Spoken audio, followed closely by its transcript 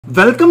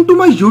Welcome to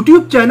my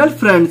YouTube channel,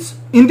 friends.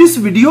 In this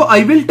video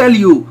I will tell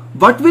you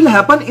what will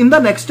happen in the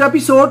next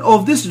episode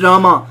of this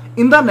drama.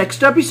 In the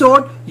next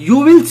episode you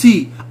will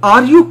see,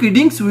 are you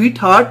kidding,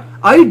 sweetheart?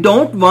 I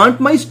don't want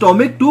my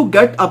stomach to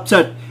get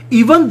upset.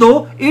 Even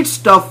though it's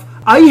tough,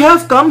 I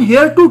have come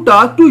here to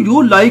talk to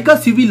you like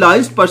a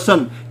civilized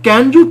person.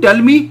 Can you tell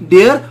me,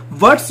 dear,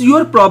 what's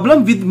your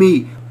problem with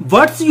me?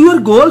 What's your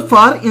goal,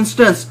 for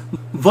instance?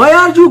 Why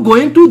are you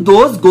going to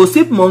those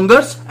gossip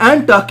mongers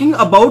and talking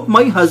about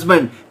my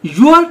husband?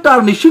 You are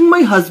tarnishing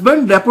my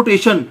husband's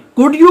reputation.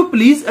 Could you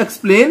please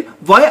explain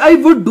why I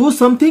would do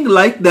something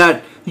like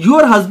that?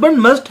 Your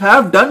husband must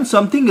have done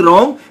something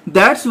wrong.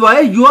 That's why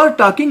you are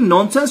talking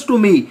nonsense to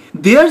me.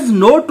 There's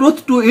no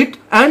truth to it,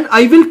 and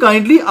I will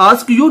kindly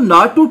ask you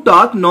not to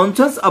talk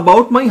nonsense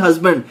about my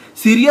husband.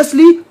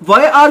 Seriously,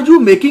 why are you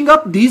making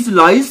up these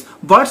lies?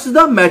 What's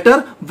the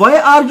matter? Why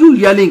are you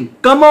yelling?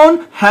 Come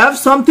on, have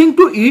something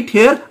to eat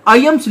here. I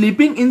am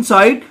sleeping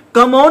inside.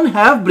 Come on,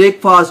 have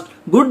breakfast.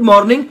 Good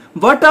morning.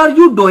 What are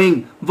you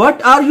doing?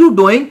 What are you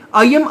doing?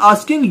 I am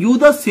asking you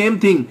the same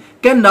thing.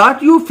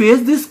 Cannot you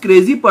face this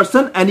crazy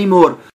person anymore?